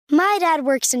My dad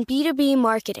works in B2B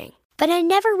marketing, but I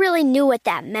never really knew what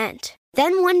that meant.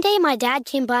 Then one day my dad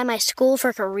came by my school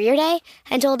for career day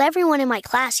and told everyone in my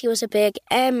class he was a big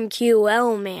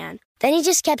MQL man. Then he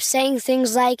just kept saying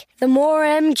things like, the more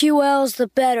MQLs, the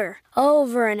better,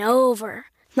 over and over.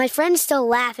 My friends still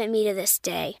laugh at me to this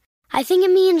day. I think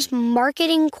it means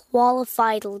marketing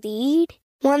qualified lead.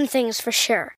 One thing's for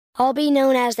sure. I'll be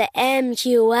known as the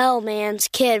MQL man's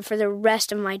kid for the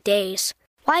rest of my days.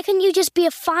 Why couldn't you just be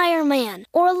a fireman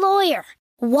or a lawyer?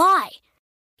 Why?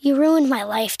 You ruined my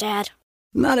life, Dad.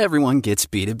 Not everyone gets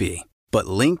B2B, but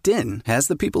LinkedIn has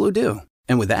the people who do.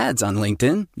 And with ads on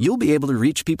LinkedIn, you'll be able to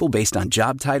reach people based on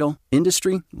job title,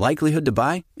 industry, likelihood to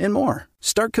buy, and more.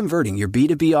 Start converting your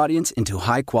B2B audience into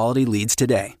high-quality leads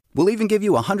today. We'll even give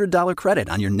you a $100 credit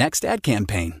on your next ad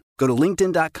campaign. Go to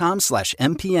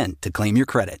linkedin.com/MPN to claim your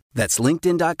credit. That's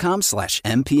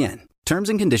linkedin.com/MPN. Terms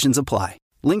and conditions apply.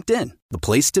 LinkedIn, the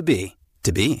place to be,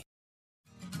 to be.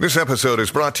 This episode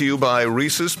is brought to you by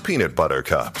Reese's Peanut Butter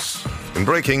Cups. In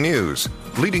breaking news,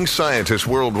 leading scientists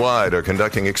worldwide are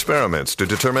conducting experiments to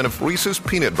determine if Reese's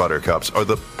Peanut Butter Cups are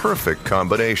the perfect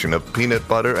combination of peanut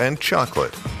butter and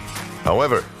chocolate.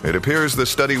 However, it appears the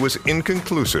study was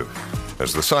inconclusive,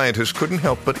 as the scientists couldn't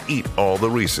help but eat all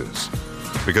the Reese's.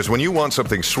 Because when you want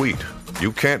something sweet,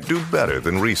 you can't do better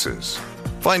than Reese's.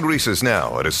 Find Reese's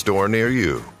now at a store near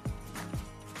you.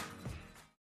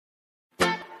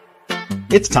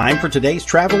 It's time for today's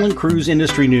travel and cruise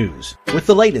industry news. With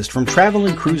the latest from travel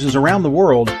and cruises around the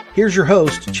world, here's your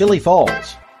host, Chillie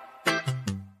Falls. A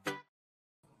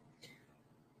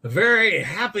very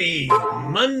happy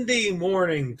Monday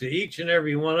morning to each and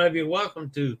every one of you. Welcome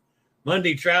to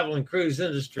Monday Travel and Cruise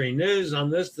Industry News on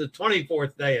this, the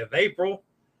 24th day of April,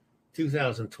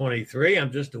 2023.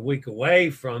 I'm just a week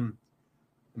away from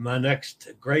my next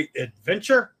great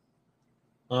adventure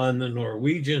on the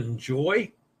Norwegian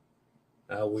Joy.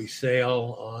 We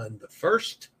sail on the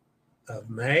 1st of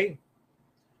May.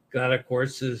 That, of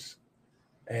course, is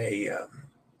a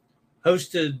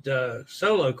hosted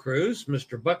solo cruise.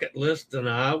 Mr. Bucket List and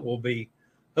I will be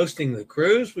hosting the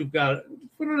cruise. We don't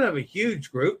have a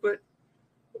huge group, but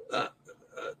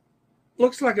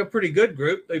looks like a pretty good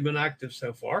group. They've been active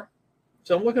so far.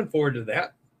 So I'm looking forward to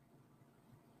that.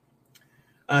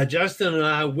 Justin and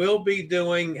I will be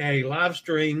doing a live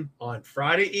stream on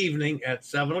Friday evening at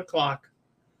 7 o'clock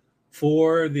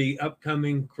for the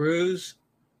upcoming cruise.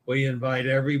 We invite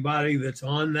everybody that's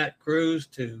on that cruise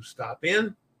to stop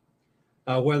in,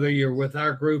 whether you're with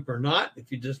our group or not.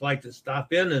 If you just like to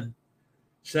stop in and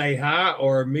say hi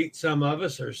or meet some of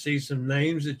us or see some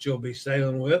names that you'll be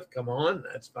sailing with, come on,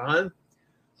 that's fine.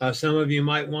 Some of you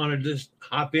might want to just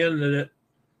hop in, and at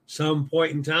some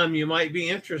point in time you might be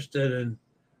interested in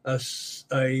a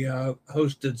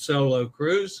hosted solo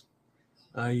cruise.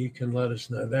 You can let us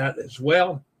know that as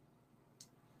well.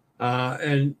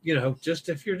 And, just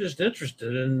if you're just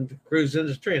interested in the cruise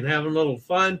industry and having a little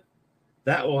fun,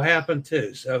 that will happen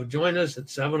too. So join us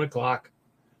at 7 o'clock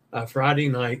Friday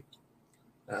night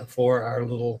for our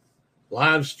little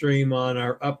live stream on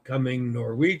our upcoming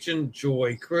Norwegian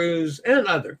Joy cruise and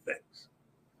other things.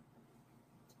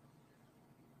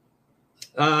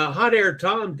 Hot Air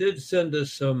Tom did send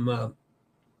us some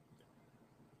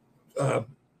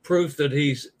proof that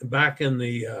he's back in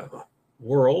the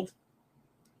world.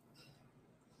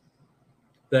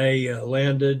 They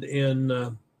landed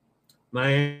in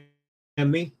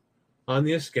Miami on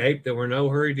the Escape. There were no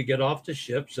hurry to get off the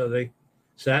ship, so they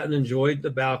sat and enjoyed the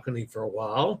balcony for a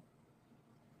while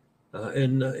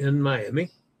in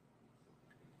Miami.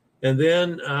 And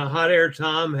then Hot Air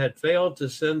Tom had failed to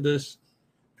send us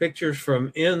pictures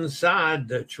from inside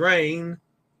the train,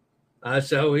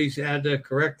 so he's had to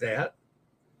correct that.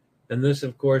 And this,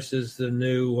 of course, is the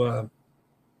new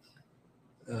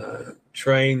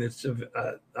train that's,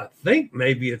 I think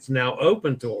maybe it's now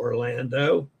open to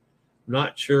Orlando.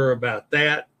 Not sure about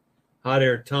that. Hot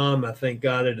Air Tom, I think,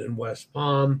 got it in West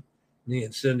Palm. Me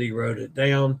and Cindy wrote it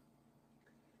down.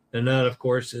 And that, of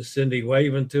course, is Cindy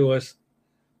waving to us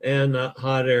and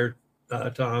Hot Air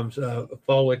Tom's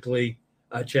follically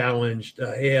challenged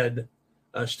head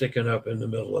sticking up in the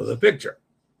middle of the picture.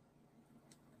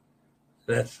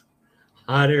 That's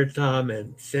Hot Air Tom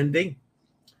and Cindy.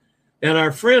 And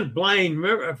our friend Blaine,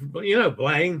 remember,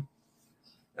 Blaine?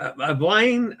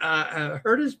 Blaine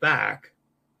hurt his back.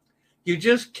 You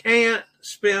just can't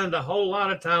spend a whole lot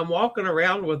of time walking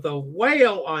around with a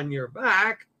whale on your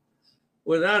back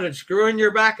without it screwing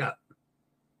your back up.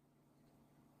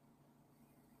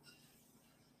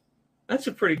 That's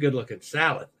a pretty good looking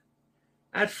salad.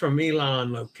 That's from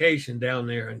Elon Location down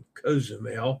there in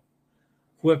Cozumel,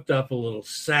 whipped up a little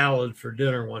salad for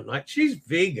dinner one night. She's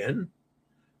vegan,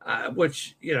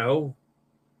 which,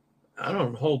 I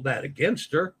don't hold that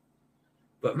against her.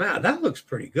 But, man, that looks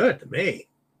pretty good to me.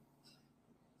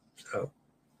 So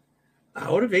I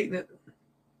would have eaten it.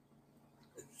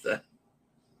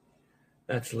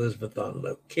 That's Elizabeth on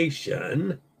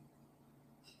location.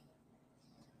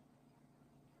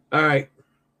 All right.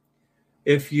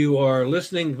 If you are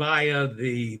listening via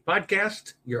the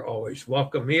podcast, you're always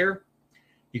welcome here.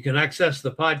 You can access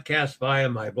the podcast via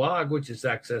my blog, which is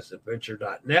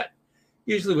accessadventure.net.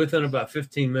 Usually within about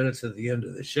 15 minutes of the end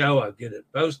of the show, I'll get it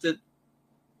posted.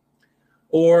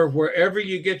 Or wherever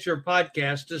you get your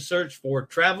podcast, to search for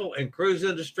Travel and Cruise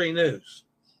Industry News.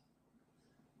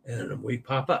 And we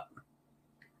pop up.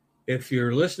 If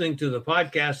you're listening to the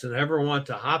podcast and ever want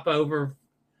to hop over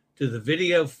to the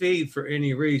video feed for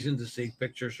any reason to see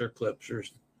pictures or clips or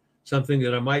something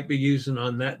that I might be using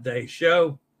on that day's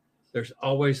show, there's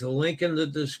always a link in the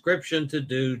description to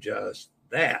do just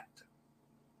that.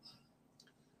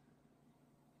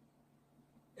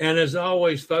 And as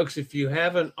always, folks, if you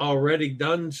haven't already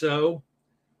done so,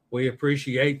 we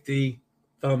appreciate the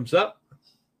thumbs up.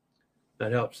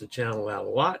 That helps the channel out a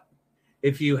lot.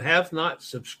 If you have not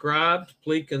subscribed,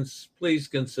 please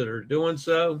consider doing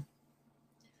so.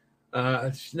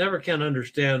 I never can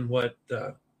understand what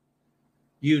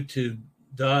YouTube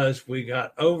does. We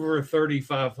got over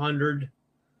 3,500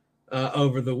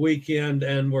 over the weekend,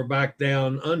 and we're back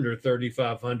down under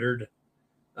 3,500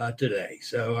 today.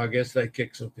 So I guess they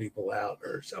kicked some people out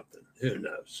or something. Who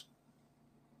knows?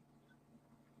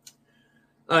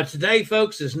 Today,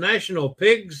 folks, is National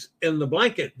Pigs in the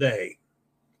Blanket Day.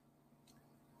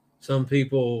 Some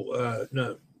people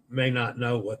may not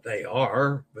know what they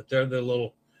are, but they're the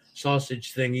little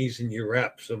sausage thingies, and you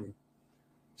wrap some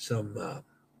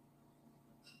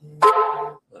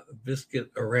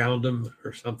biscuit around them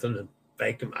or something and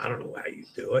bake them. I don't know how you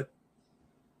do it.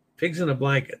 Pigs in a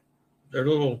blanket. They're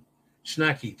little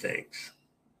snacky things,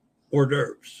 hors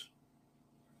d'oeuvres.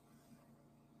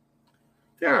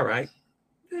 They're all right.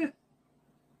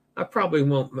 I probably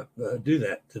won't do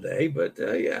that today, but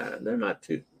yeah, they're not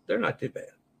too bad.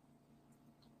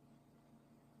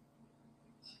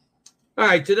 All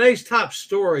right, today's top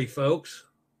story, folks,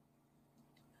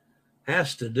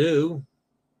 has to do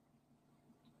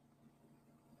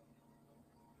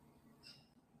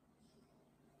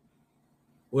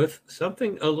with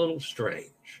something a little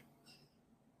strange.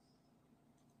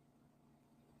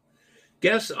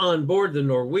 Guests on board the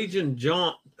Norwegian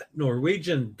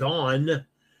Dawn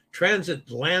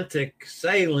transatlantic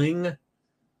sailing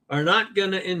are not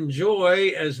going to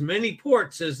enjoy as many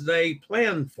ports as they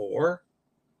planned for.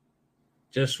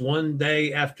 Just one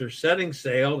day after setting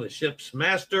sail, the ship's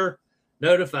master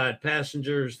notified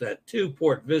passengers that 2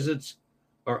 port visits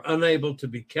are unable to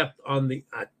be kept on the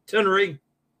itinerary,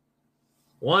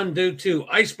 one due to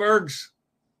icebergs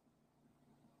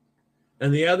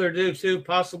and the other due to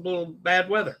possible bad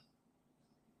weather.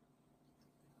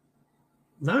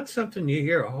 Not something you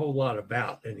hear a whole lot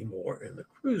about anymore in the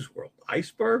cruise world.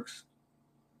 Icebergs?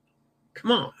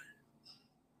 Come on.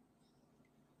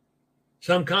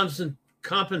 Some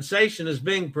compensation is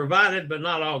being provided, but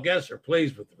not all guests are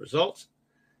pleased with the results,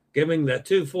 given that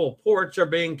 2 full ports are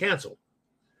being canceled.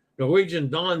 Norwegian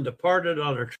Dawn departed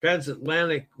on her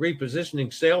transatlantic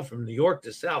repositioning sail from New York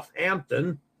to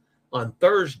Southampton on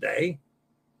Thursday.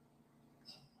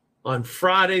 On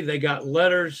Friday, they got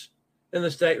letters in the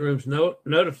staterooms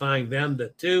notifying them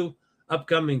that 2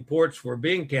 upcoming ports were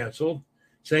being canceled,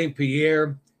 St.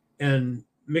 Pierre and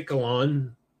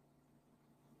Miquelon.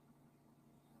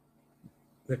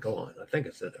 I think I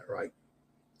said that right.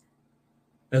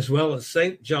 As well as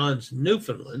St. John's,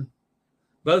 Newfoundland.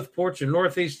 Both ports are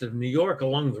northeast of New York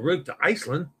along the route to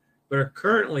Iceland, but are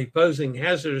currently posing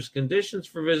hazardous conditions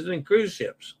for visiting cruise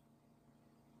ships.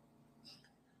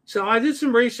 So I did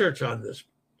some research on this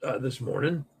this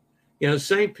morning.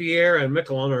 St. Pierre and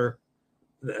Miquelon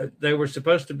they were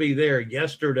supposed to be there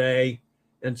yesterday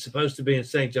and supposed to be in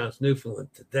St. John's, Newfoundland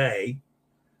today.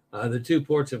 The 2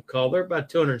 ports have called. They're about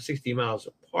 260 miles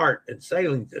apart in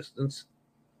sailing distance.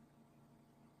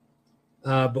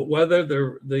 But whether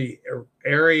the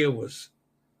area was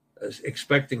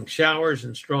expecting showers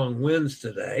and strong winds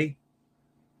today,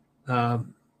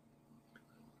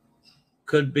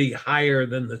 could be higher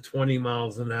than the 20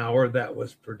 miles an hour that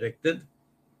was predicted.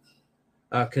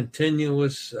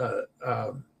 Continuous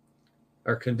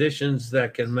are conditions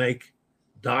that can make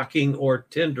docking or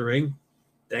tendering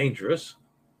dangerous.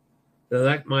 So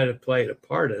that might have played a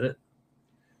part in it.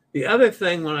 The other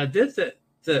thing, when I did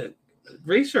the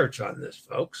research on this,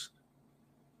 folks,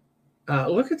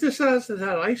 look at the size of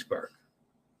that iceberg.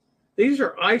 These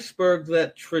are icebergs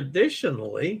that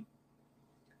traditionally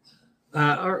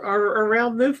are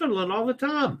around Newfoundland all the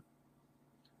time.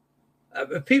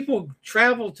 People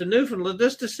travel to Newfoundland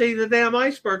just to see the damn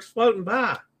icebergs floating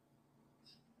by.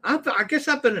 I guess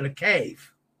I've been in a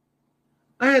cave.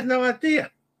 I had no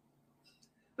idea.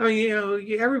 I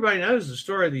mean, everybody knows the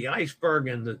story of the iceberg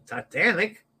and the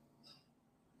Titanic.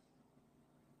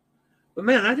 But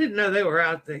man, I didn't know they were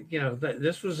out there.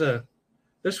 This was a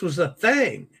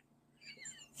thing.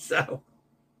 So,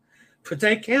 but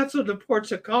they canceled the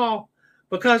ports of call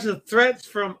because of threats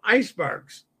from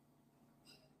icebergs.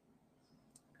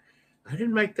 I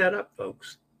didn't make that up,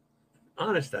 folks.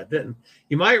 Honest, I didn't.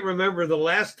 You might remember the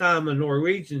last time a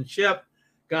Norwegian ship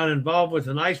got involved with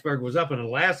an iceberg was up in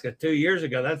Alaska 2 years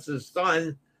ago. That's the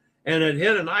sun. And it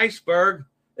hit an iceberg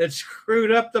that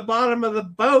screwed up the bottom of the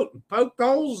boat and poked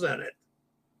holes in it.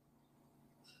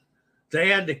 They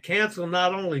had to cancel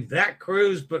not only that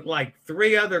cruise, but like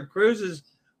 3 other cruises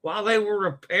while they were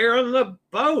repairing the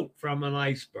boat from an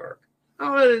iceberg.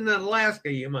 Oh, in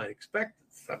Alaska, you might expect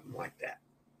something like that.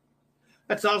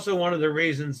 That's also one of the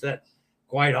reasons that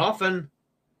quite often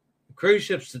cruise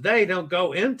ships today don't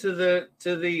go into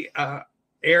the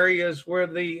areas where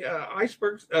the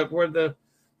icebergs,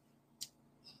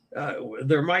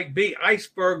 there might be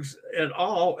icebergs at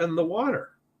all in the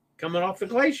water coming off the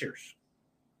glaciers.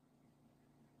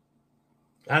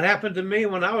 That happened to me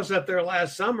when I was up there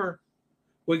last summer.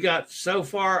 We got so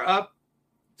far up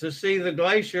to see the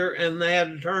glacier and they had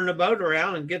to turn the boat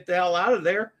around and get the hell out of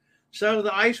there so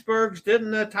the icebergs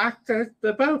didn't attack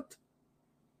the boat.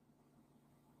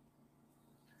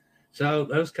 So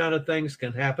those kind of things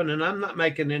can happen. And I'm not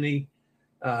making any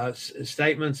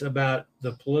statements about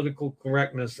the political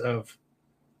correctness of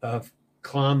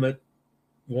climate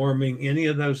warming, any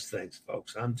of those things,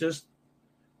 folks. I'm just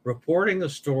reporting a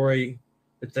story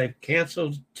that they've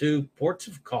canceled 2 ports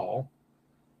of call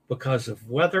because of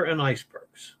weather and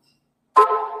icebergs.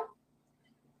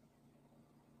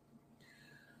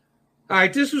 All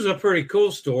right, this was a pretty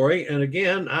cool story. And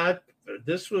again,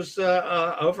 this was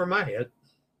over my head.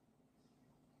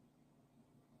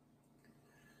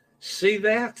 See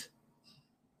that?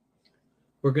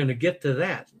 We're going to get to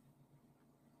that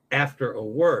after a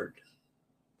word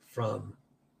from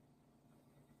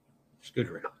Scoot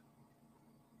Around.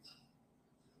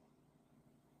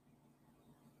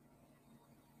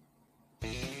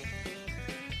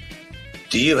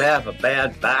 Do you have a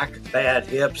bad back, bad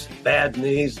hips, bad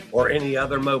knees, or any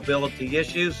other mobility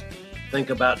issues? Think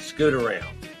about Scoot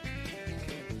Around.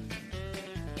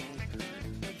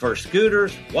 For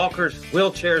scooters, walkers,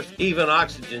 wheelchairs, even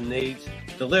oxygen needs,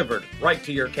 delivered right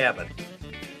to your cabin.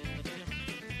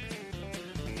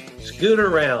 Scoot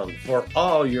Around for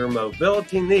all your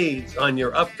mobility needs on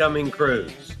your upcoming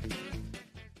cruise.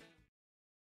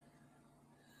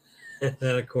 And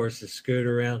then, of course, the Scoot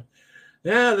Around.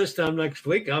 Now, this time next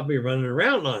week, I'll be running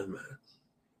around on my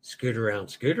Scoot Around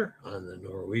scooter on the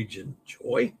Norwegian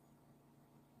Joy.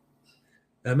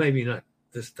 Maybe not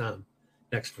this time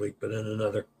next week, but in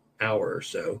another hour or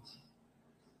so.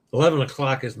 11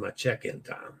 o'clock is my check-in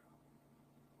time.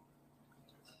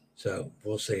 So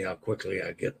we'll see how quickly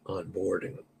I get on board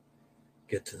and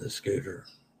get to the scooter.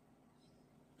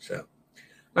 So,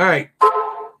 all right.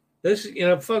 This,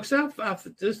 folks, I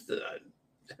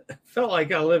felt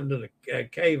like I lived in a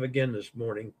cave again this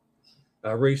morning,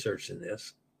 researching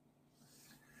this.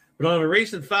 But on a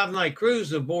recent 5-night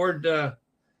cruise aboard a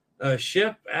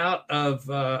ship out of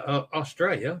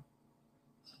Australia,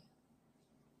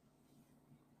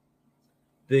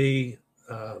 the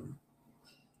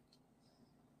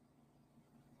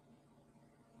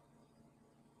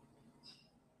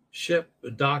ship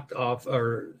docked off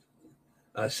or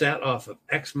sat off of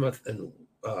Exmouth in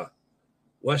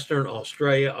Western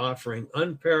Australia, offering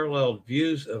unparalleled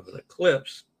views of an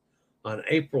eclipse on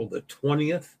April the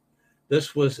 20th.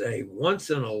 This was a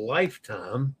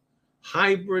once-in-a-lifetime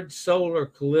hybrid solar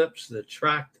eclipse that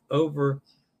tracked over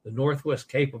the northwest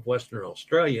cape of Western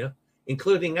Australia,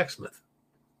 including Exmouth.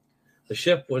 The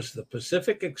ship was the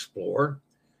Pacific Explorer.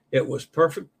 It was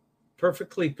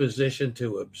perfectly positioned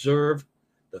to observe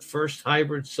the first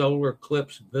hybrid solar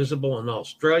eclipse visible in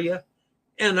Australia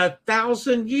in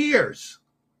 1,000 years.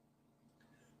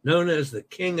 Known as the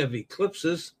King of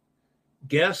Eclipses,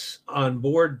 guests on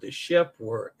board the ship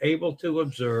were able to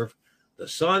observe the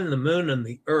sun, the moon, and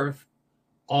the earth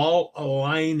all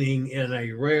aligning in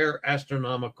a rare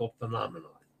astronomical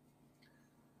phenomenon.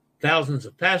 Thousands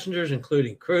of passengers,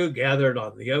 including crew, gathered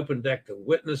on the open deck to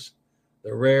witness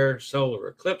the rare solar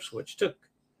eclipse, which took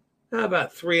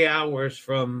about 3 hours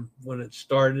from when it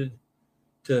started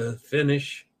to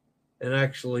finish And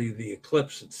actually, the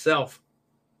eclipse itself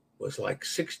was like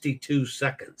 62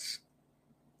 seconds.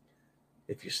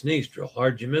 If you sneezed real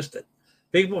hard, you missed it.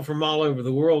 People from all over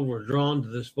the world were drawn to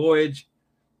this voyage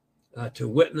to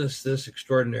witness this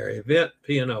extraordinary event.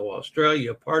 P&O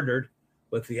Australia partnered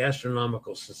with the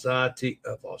Astronomical Society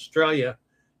of Australia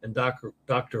and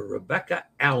Dr. Rebecca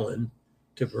Allen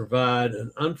to provide an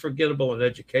unforgettable and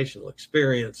educational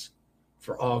experience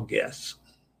for all guests.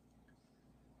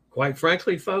 Quite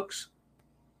frankly, folks,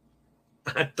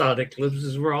 I thought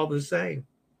eclipses were all the same.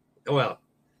 Well,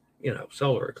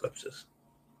 solar eclipses.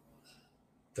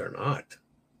 They're not.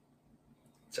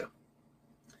 So,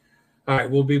 all right,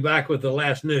 we'll be back with the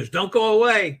last news. Don't go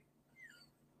away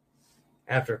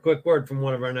after a quick word from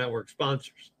one of our network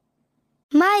sponsors.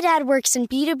 My dad works in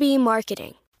B2B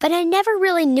marketing, but I never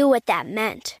really knew what that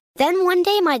meant. Then one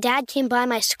day my dad came by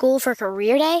my school for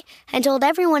career day and told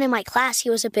everyone in my class he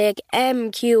was a big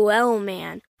MQL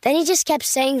man. Then he just kept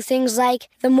saying things like,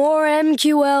 the more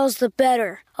MQLs, the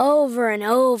better, over and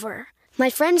over. My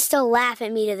friends still laugh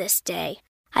at me to this day.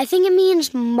 I think it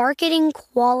means marketing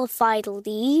qualified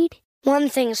lead. One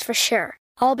thing's for sure.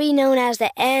 I'll be known as the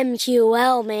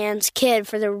MQL man's kid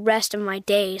for the rest of my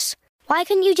days. Why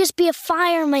couldn't you just be a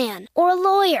fireman or a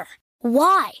lawyer?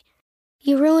 Why?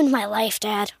 You ruined my life,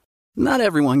 Dad. Not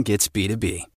everyone gets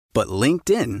B2B, but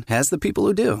LinkedIn has the people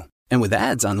who do. And with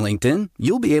ads on LinkedIn,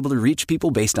 you'll be able to reach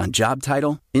people based on job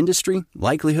title, industry,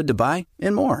 likelihood to buy,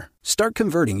 and more. Start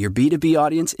converting your B2B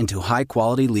audience into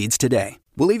high-quality leads today.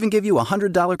 We'll even give you a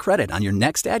 $100 credit on your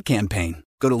next ad campaign.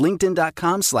 Go to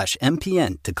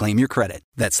linkedin.com/MPN to claim your credit.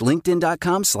 That's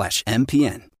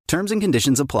linkedin.com/MPN. Terms and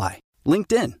conditions apply.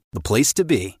 LinkedIn, the place to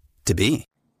be, to be.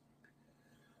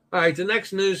 All right, the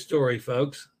next news story,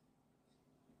 folks,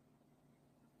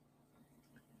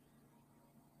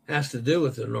 has to do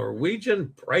with the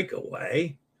Norwegian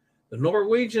breakaway. The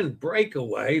Norwegian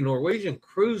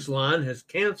Cruise Line has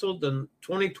canceled the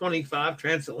 2025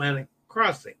 transatlantic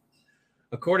crossing.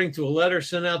 According to a letter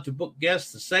sent out to book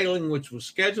guests, the sailing, which was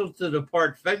scheduled to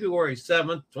depart February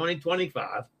 7th,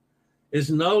 2025, is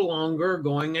no longer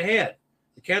going ahead.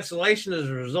 The cancellation is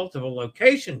a result of a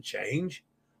location change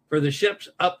for the ship's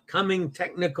upcoming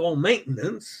technical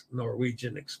maintenance,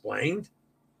 Norwegian explained.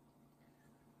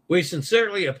 We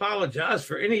sincerely apologize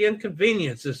for any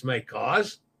inconvenience this may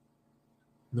cause,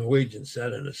 Norwegian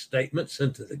said in a statement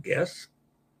sent to the guests.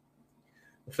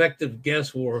 Affected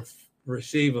guests will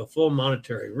receive a full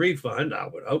monetary refund, I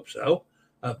would hope so,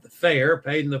 of the fare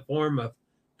paid in the form of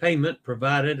payment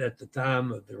provided at the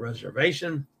time of the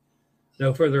reservation.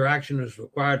 No further action is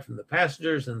required from the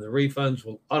passengers, and the refunds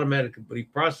will automatically be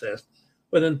processed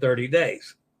within 30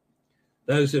 days.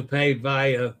 Those who paid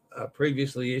via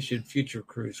previously issued future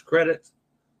cruise credits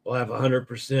will have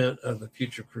 100% of the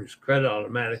future cruise credit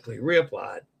automatically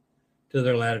reapplied to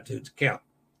their Latitudes account.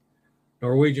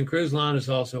 Norwegian Cruise Line is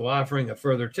also offering a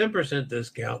further 10%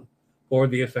 discount for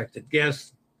the affected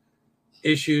guests,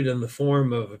 issued in the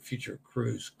form of a future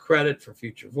cruise credit for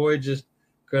future voyages.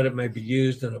 Credit may be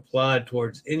used and applied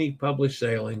towards any published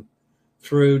sailing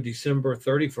through December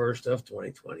 31st of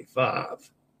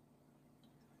 2025.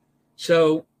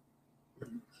 So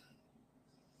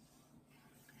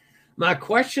my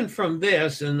question from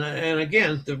this, and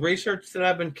again, the research that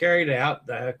I've been carried out,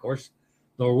 of course,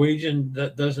 Norwegian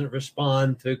doesn't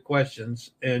respond to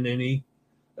questions in any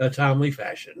timely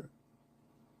fashion.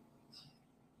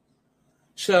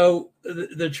 So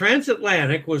the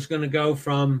transatlantic was going to go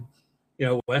from,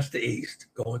 west to east,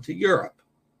 going to Europe.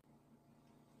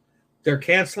 They're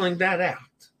canceling that out.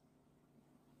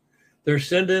 They're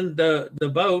sending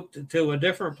the boat to a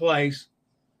different place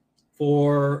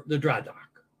for the dry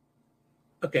dock.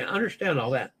 Okay, I understand all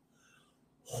that.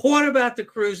 What about the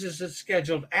cruises that's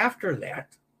scheduled after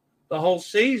that, the whole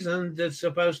season that's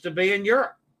supposed to be in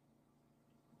Europe,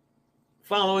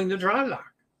 following the dry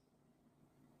dock?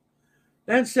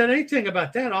 They haven't said anything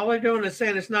about that. All they're doing is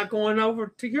saying it's not going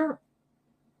over to Europe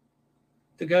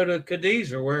to go to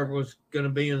Cadiz or wherever it was going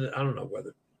to be. I don't know where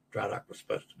the dry dock was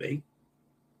supposed to be.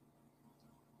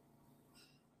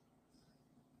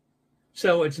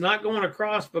 So it's not going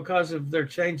across because of their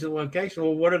change of location.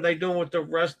 Well, what are they doing with the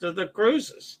rest of the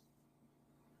cruises?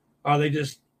 Are they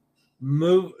just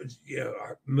moving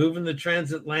the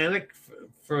transatlantic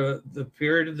for the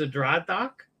period of the dry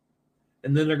dock,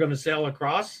 and then they're going to sail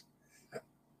across?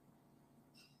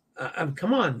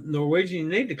 Come on, Norwegian, you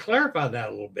need to clarify that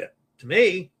a little bit to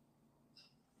me.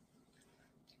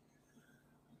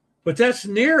 But that's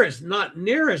not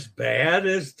near as bad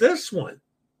as this one.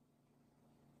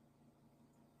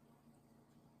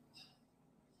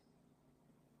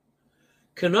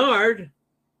 Cunard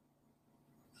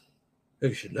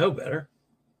who should know better,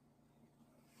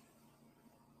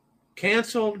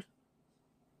 canceled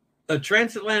a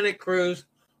transatlantic cruise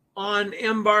on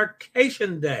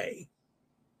embarkation day.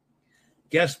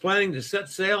 Guests planning to set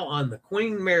sail on the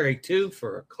Queen Mary 2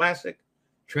 for a classic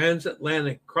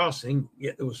transatlantic crossing,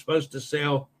 it was supposed to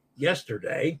sail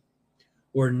yesterday,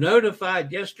 were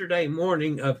notified yesterday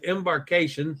morning of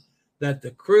embarkation that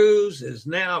the cruise is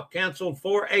now canceled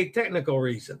for a technical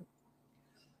reason.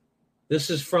 This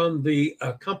is from the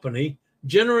company.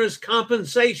 Generous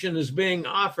compensation is being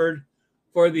offered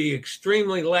for the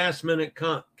extremely last-minute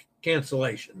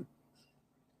cancellation.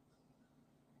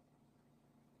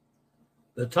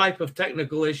 The type of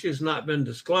technical issue has not been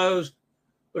disclosed,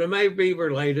 but it may be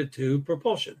related to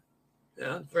propulsion.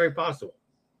 Yeah, it's very possible.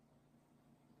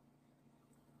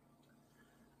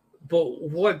 But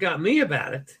what got me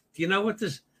about it, do you know what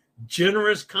this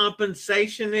generous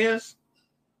compensation is?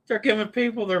 They're giving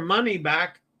people their money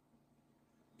back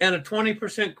and a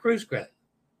 20% cruise credit.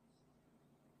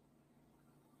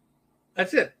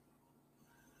 That's it.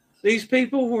 These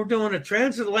people who are doing a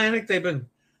transatlantic, they've been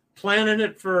planning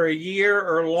it for a year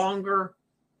or longer.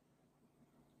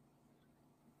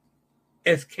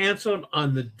 It's canceled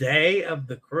on the day of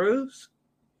the cruise.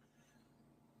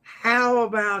 How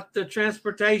about the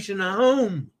transportation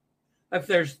home? If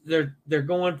they're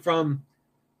going from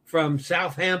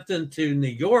Southampton to New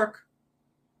York,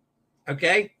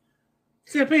 okay?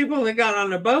 So people that got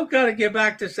on the boat got to get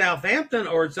back to Southampton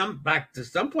or back to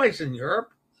someplace in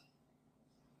Europe.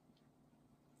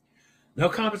 No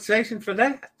compensation for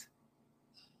that.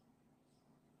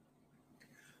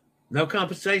 No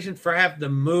compensation for having to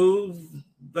move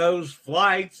those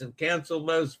flights and cancel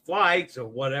those flights or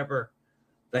whatever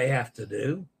they have to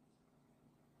do.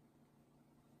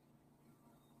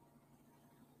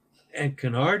 And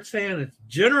Kennard saying it's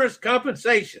generous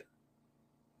compensation.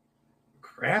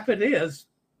 Crap it is.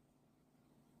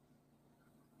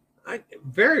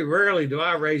 Very rarely do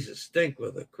I raise a stink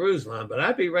with a cruise line, but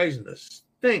I'd be raising a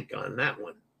stink on that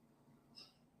one.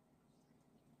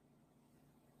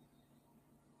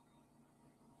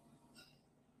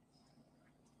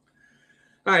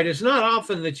 All right, it's not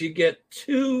often that you get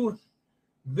two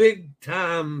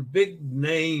big-time,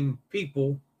 big-name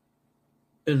people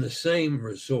in the same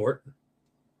resort,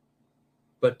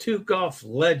 but two golf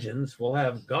legends will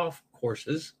have golf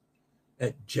courses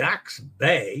at Jack's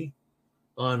Bay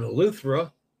on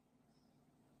Eleuthera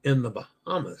in the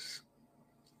Bahamas.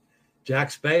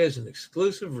 Jack's Bay is an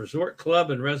exclusive resort club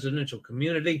and residential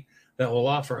community that will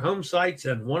offer home sites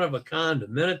and one-of-a-kind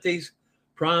amenities.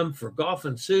 Prime for golf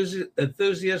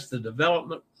enthusiasts, the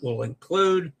development will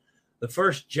include the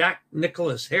first Jack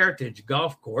Nicklaus Heritage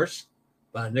Golf Course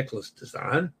by Nicklaus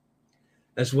Design,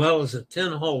 as well as a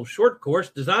 10-hole short course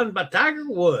designed by Tiger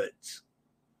Woods.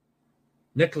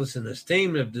 Nicklaus and his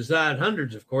team have designed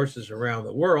hundreds of courses around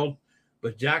the world,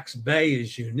 but Jack's Bay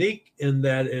is unique in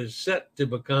that it is set to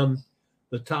become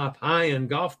the top high-end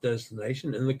golf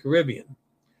destination in the Caribbean.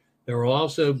 There will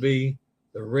also be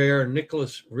the rare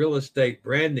Nicklaus real estate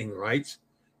branding rights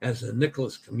as a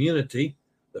Nicklaus community,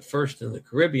 the first in the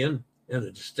Caribbean, and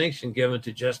a distinction given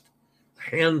to just a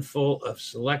handful of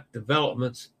select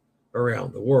developments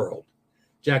around the world.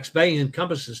 Jack's Bay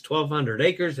encompasses 1,200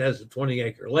 acres, has a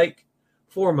 20-acre lake,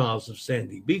 4 miles of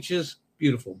sandy beaches,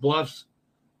 beautiful bluffs,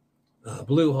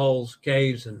 blue holes,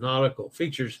 caves, and nautical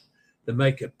features that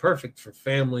make it perfect for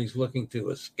families looking to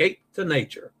escape to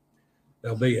nature.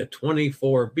 There'll be a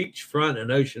 24 beachfront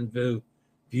and ocean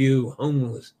view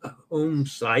home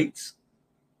sites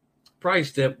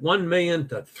priced at $1 million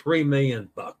to $3 million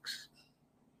bucks.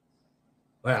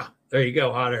 Wow, there you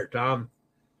go, hot air Tom.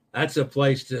 That's a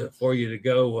place for you to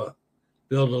go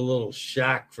build a little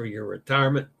shack for your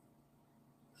retirement.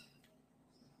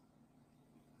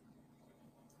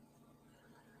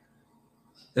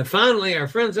 And finally, our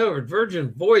friends over at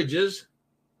Virgin Voyages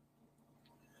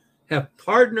have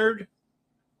partnered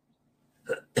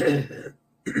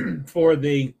for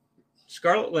the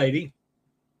Scarlet Lady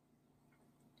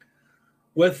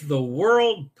with the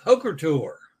World Poker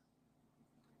Tour.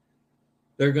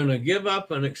 They're going to give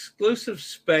up an exclusive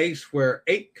space where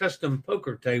 8 custom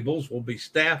poker tables will be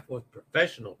staffed with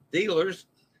professional dealers.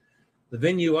 The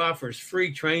venue offers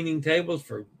free training tables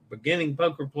for beginning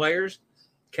poker players,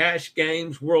 cash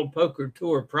games, World Poker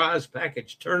Tour prize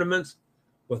package tournaments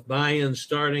with buy-ins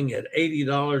starting at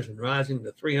 $80 and rising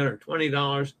to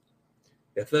 $320.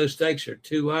 If those stakes are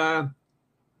too high,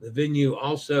 the venue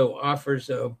also offers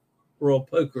a World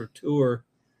Poker Tour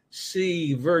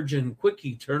C Virgin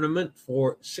Quickie tournament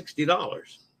for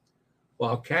 $60,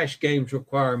 while cash games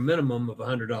require a minimum of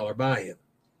 $100 buy-in.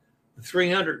 The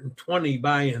 $320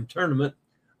 buy-in tournament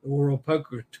The World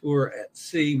Poker Tour at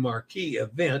Sea marquee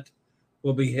event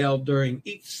will be held during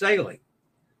each sailing.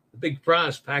 The big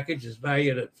prize package is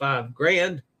valued at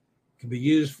 $5,000. It can be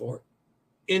used for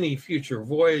any future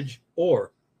voyage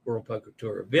or World Poker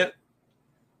Tour event.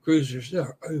 Cruisers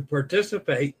who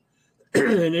participate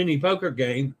in any poker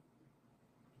game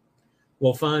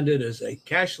will find it as a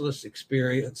cashless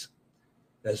experience,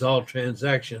 as all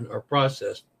transactions are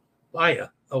processed via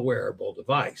a wearable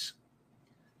device.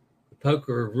 The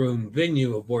poker room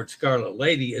venue aboard Scarlet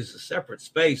Lady is a separate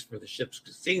space for the ship's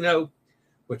casino,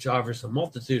 which offers a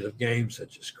multitude of games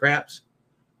such as craps,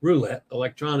 roulette,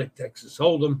 electronic Texas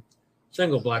Hold'em,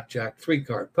 single blackjack,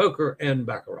 three-card poker, and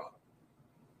baccarat.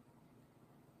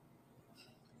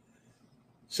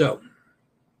 So,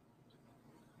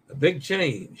 a big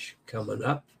change coming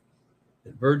up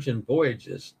in Virgin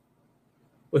Voyages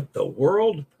with the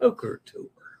World Poker Tour.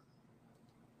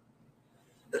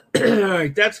 All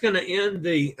right, that's going to end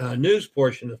the news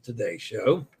portion of today's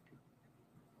show.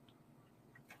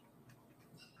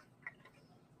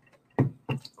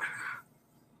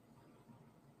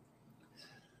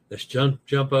 Let's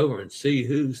jump over and see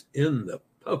who's in the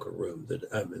poker room.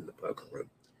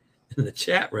 In the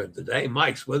chat room today.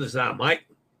 Mike's with us. Hi, Mike.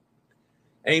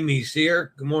 Amy's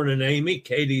here. Good morning, Amy.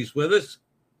 Katie's with us.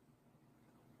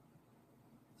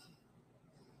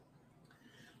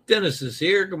 Dennis is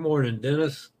here. Good morning,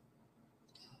 Dennis.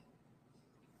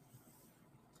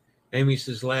 Amy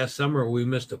says, last summer we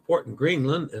missed a port in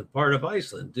Greenland and part of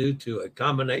Iceland due to a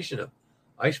combination of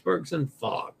icebergs and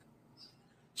fog.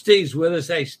 Steve's with us.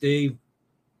 Hey, Steve.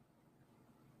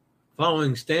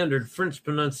 Following standard French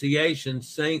pronunciation,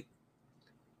 Saint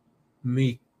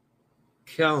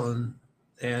Miquelon,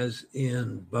 as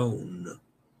in bone.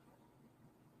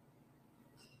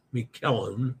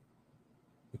 Miquelon.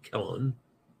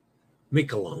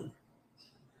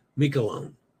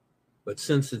 But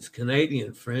since it's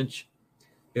Canadian French,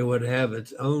 it would have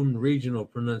its own regional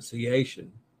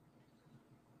pronunciation.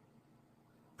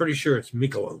 Pretty sure it's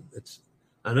Miquelon.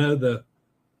 I know the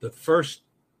first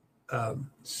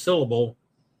syllable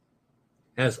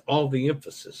has all the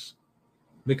emphasis.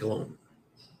 Miquelon.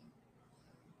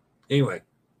 Anyway,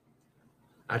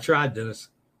 I tried, Dennis.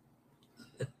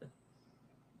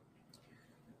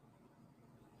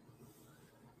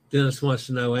 Dennis wants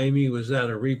to know, Amy, was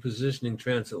that a repositioning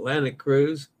transatlantic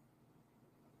cruise?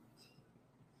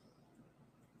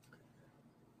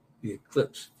 The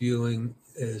eclipse viewing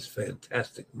is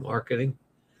fantastic marketing.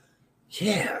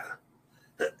 Yeah,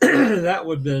 that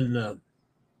would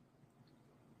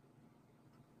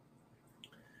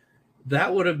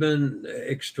have been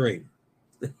extreme.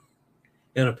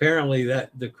 And apparently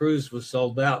that the cruise was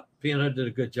sold out. P&O did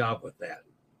a good job with that.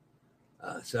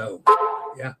 So,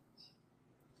 yeah,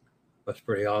 that's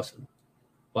pretty awesome.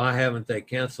 Why haven't they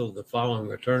canceled the following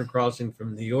return crossing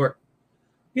from New York?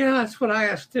 Yeah, that's what I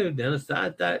asked too, Dennis.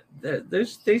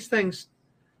 These things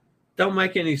don't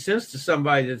make any sense to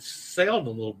somebody that's sailed a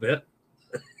little bit.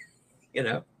 You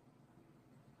know,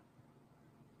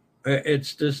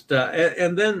 it's just,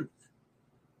 and then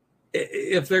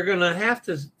if they're going to have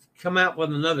to come out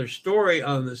with another story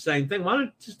on the same thing, why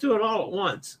don't just do it all at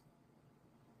once?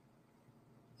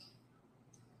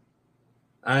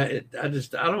 I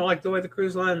don't like the way the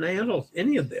cruise line handles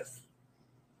any of this.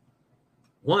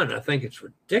 One, I think it's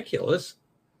ridiculous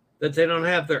that they don't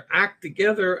have their act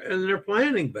together and they're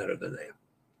planning better than that.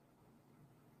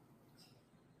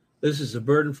 This is a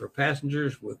burden for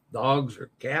passengers with dogs or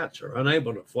cats or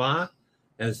unable to fly,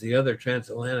 as the other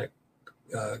transatlantic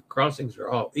crossings are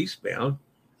all eastbound,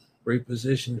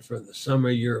 repositioned for the summer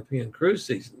European cruise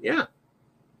season. Yeah.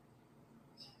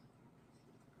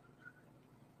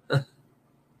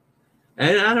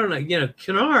 And I don't know,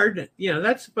 Cunard,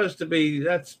 that's supposed to be,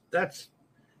 that's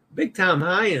big time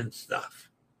high-end stuff.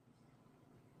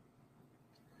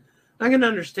 I can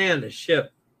understand a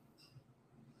ship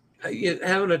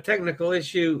having a technical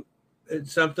issue.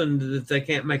 It's something that they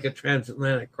can't make a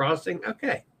transatlantic crossing.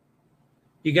 Okay.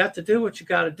 You got to do what you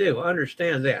got to do. I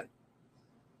understand that.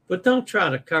 But don't try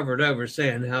to cover it over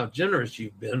saying how generous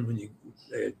you've been when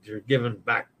you're giving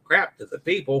back crap to the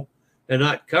people and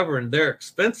not covering their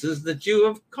expenses that you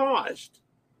have caused.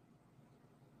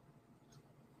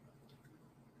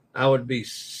 I would be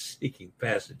seeking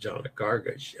passage on a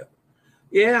cargo ship.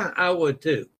 Yeah, I would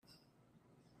too.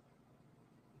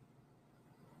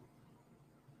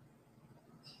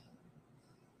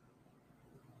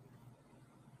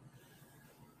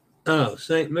 Oh,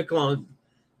 St. Miquelon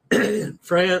in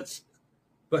France,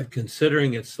 but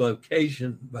considering its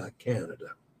location by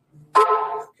Canada.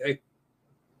 Okay.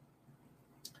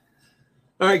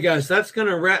 All right, guys, that's going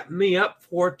to wrap me up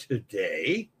for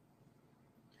today.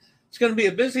 It's going to be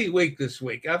a busy week this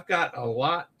week. I've got a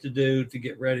lot to do to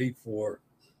get ready for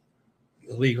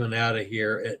leaving out of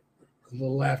here at a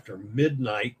little after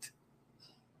midnight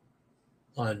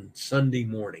on Sunday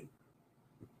morning,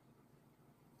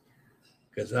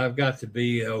 because I've got to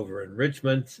be over in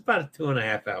Richmond. It's about a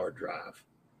 2.5 hour drive.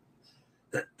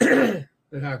 And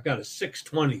I've got a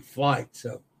 6:20 flight,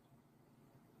 so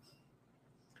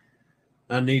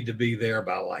I need to be there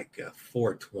by like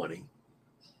 4:20.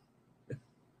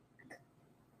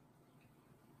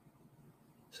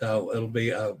 So it'll be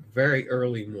a very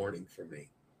early morning for me.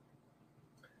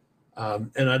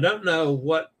 And I don't know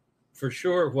what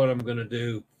I'm going to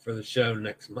do for the show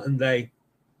next Monday.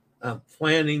 I'm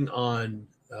planning on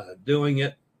doing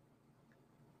it,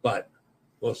 but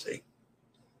we'll see.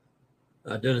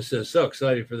 Dennis says, so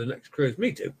excited for the next cruise.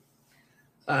 Me too.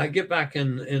 Get back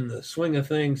in the swing of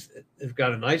things. They've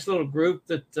got a nice little group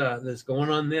that's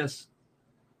going on this.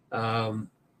 Going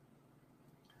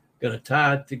to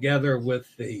tie it together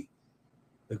with the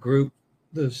group,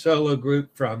 the solo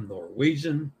group from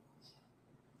Norwegian.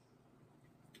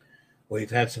 We've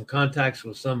had some contacts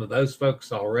with some of those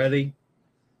folks already.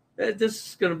 This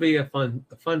is going to be a fun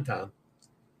time,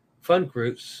 fun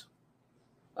cruise,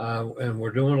 and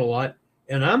we're doing a lot.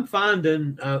 And I'm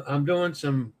finding I'm doing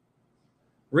some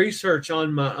research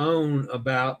on my own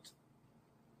about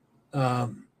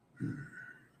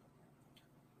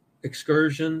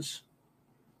excursions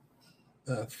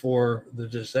for the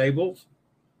disabled,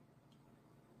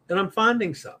 and I'm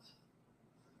finding some.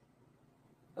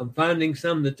 I'm finding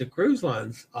some that the cruise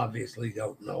lines obviously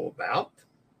don't know about.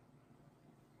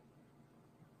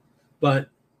 But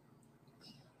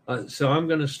so I'm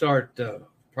going to start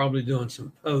probably doing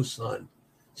some posts on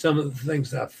some of the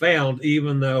things I found,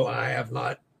 even though I have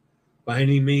not by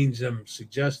any means am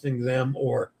suggesting them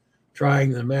or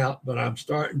trying them out, but I'm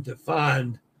starting to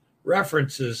find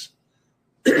references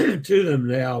to them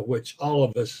now, which all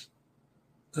of us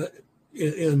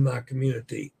in my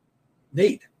community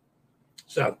need.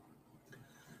 So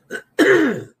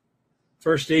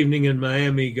first evening in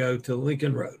Miami, go to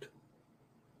Lincoln Road.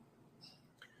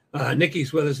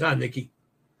 Nikki's with us. Hi, Nikki.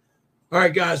 All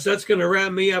right, guys, that's going to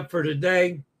wrap me up for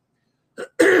today.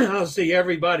 I'll see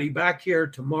everybody back here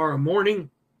tomorrow morning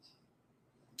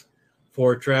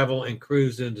for travel and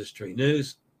cruise industry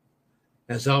news.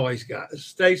 As always, guys,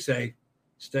 stay safe,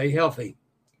 stay healthy,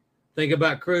 think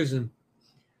about cruising,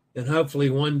 and hopefully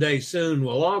one day soon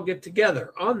we'll all get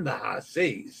together on the high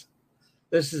seas.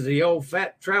 This is the old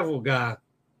fat travel guy.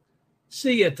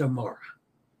 See you tomorrow.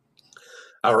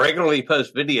 I regularly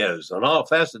post videos on all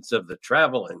facets of the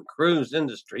travel and cruise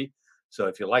industry. So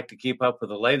if you like to keep up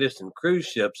with the latest in cruise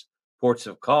ships, ports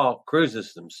of call,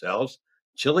 cruises themselves,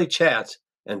 chilly chats,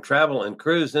 and travel and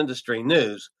cruise industry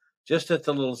news, just hit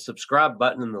the little subscribe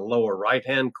button in the lower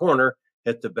right-hand corner,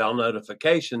 hit the bell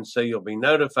notification so you'll be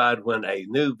notified when a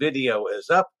new video is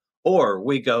up or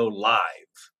we go live.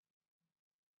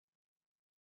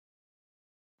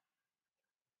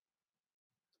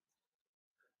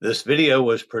 This video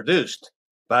was produced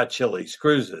by Chili's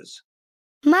Cruises.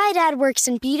 My dad works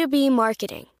in B2B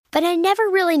marketing, but I never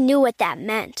really knew what that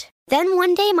meant. Then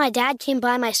one day my dad came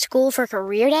by my school for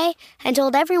career day and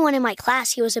told everyone in my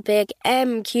class he was a big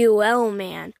MQL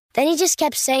man. Then he just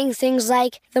kept saying things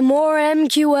like, the more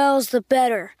MQLs, the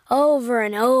better, over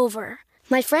and over.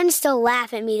 My friends still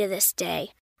laugh at me to this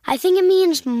day. I think it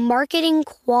means marketing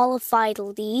qualified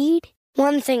lead.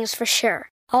 One thing's for sure.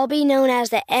 I'll be known as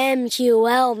the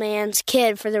MQL man's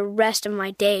kid for the rest of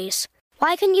my days.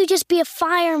 Why couldn't you just be a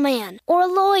fireman or a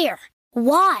lawyer?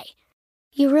 Why?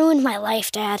 You ruined my life,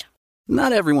 Dad.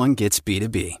 Not everyone gets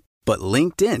B2B, but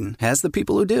LinkedIn has the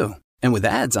people who do. And with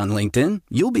ads on LinkedIn,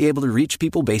 you'll be able to reach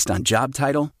people based on job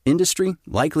title, industry,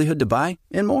 likelihood to buy,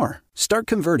 and more. Start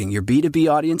converting your B2B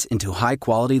audience into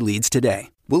high-quality leads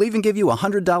today. We'll even give you a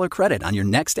 $100 credit on your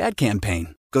next ad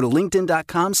campaign. Go to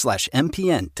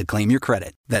linkedin.com/MPN to claim your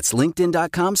credit. That's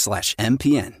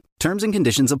linkedin.com/MPN. Terms and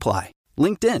conditions apply.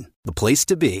 LinkedIn, the place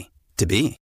to be, to be.